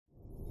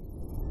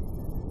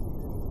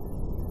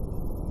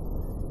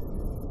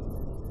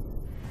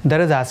There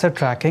is asset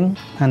tracking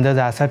and there's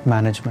asset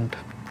management.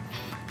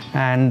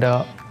 And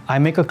I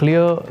make a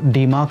clear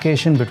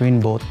demarcation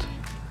between both,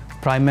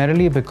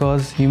 primarily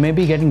because you may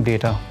be getting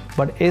data,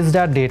 but is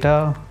that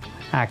data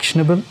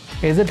actionable?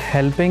 Is it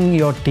helping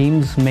your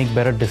teams make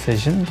better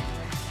decisions?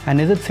 And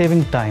is it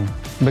saving time?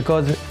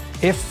 Because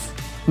if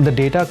the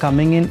data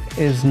coming in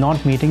is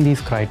not meeting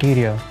these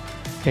criteria,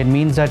 it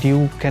means that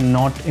you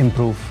cannot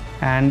improve.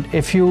 And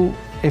if you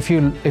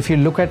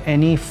look at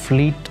any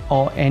fleet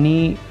or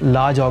any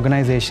large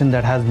organization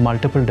that has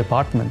multiple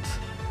departments,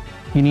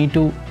 you need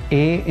to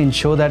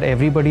ensure that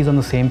everybody is on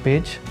the same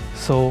page.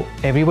 So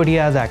everybody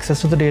has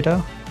access to the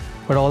data,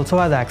 but also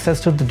has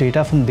access to the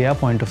data from their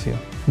point of view.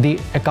 The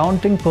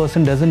accounting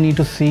person doesn't need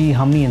to see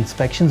how many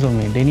inspections were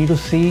made. They need to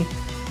see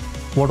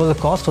what was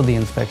the cost of the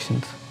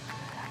inspections.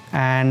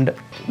 And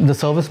the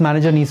service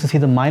manager needs to see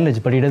the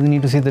mileage, but he doesn't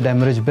need to see the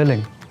demurrage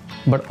billing.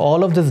 But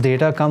all of this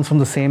data comes from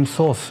the same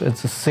source.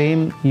 It's the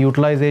same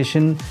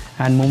utilization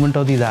and movement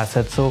of these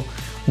assets. So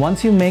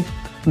once you make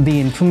the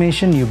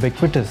information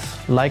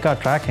ubiquitous, like our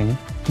tracking,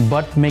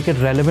 but make it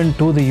relevant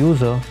to the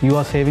user, you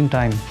are saving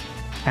time.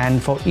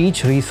 And for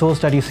each resource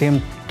that you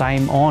save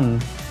time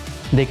on,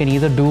 they can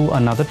either do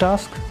another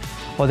task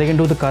or they can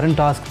do the current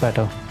task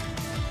better.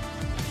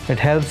 It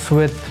helps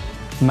with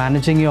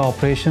managing your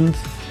operations,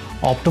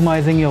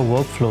 optimizing your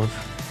workflows,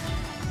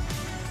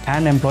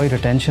 and employee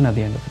retention at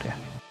the end of the day.